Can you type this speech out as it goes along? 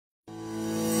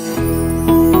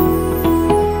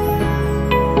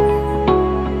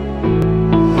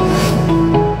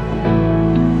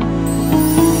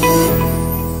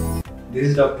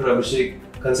Dr. Abhishek,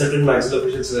 Consultant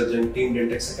Maxillofacial Surgeon, Team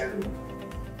Dentx Academy.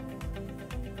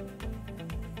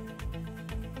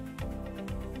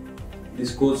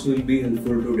 This course will be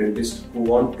helpful to dentists who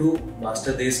want to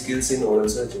master their skills in oral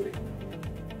surgery.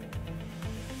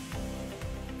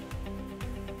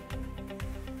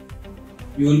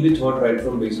 You will be taught right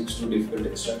from basics to difficult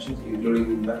extractions,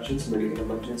 including infections, medical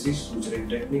emergencies, suturing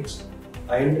techniques,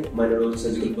 and minor oral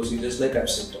surgical procedures like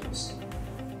absectomies.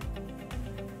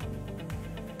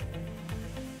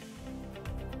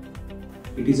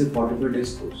 It is a 45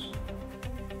 days course.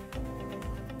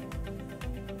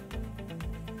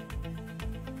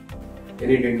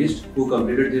 Any dentist who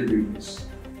completed their BDS.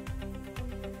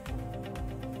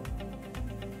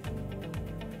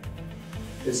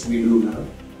 Yes, we do have.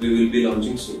 We will be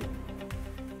launching soon.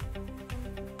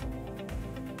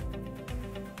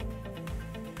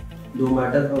 No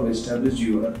matter how established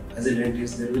you are as a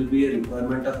dentist, there will be a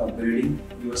requirement of upgrading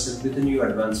yourself with new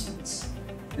advancements.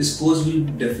 This course will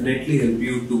definitely help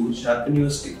you to sharpen your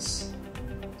skills.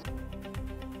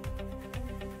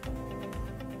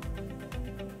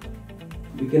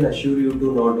 We can assure you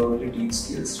to not only teach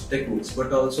skills, techniques,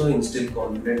 but also instill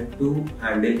confidence to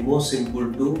handle more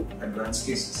simple to advanced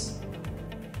cases.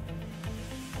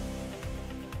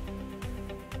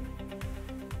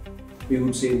 We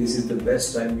would say this is the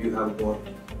best time you have got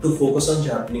to focus on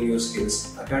sharpening your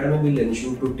skills. Academy will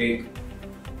ensure to take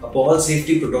up all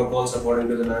safety protocols according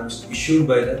to the norms issued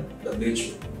by the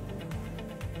WHO.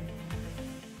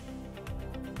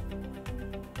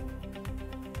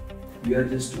 We are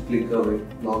just a click away.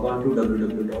 Log on to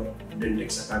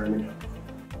www.dentxacademy.com.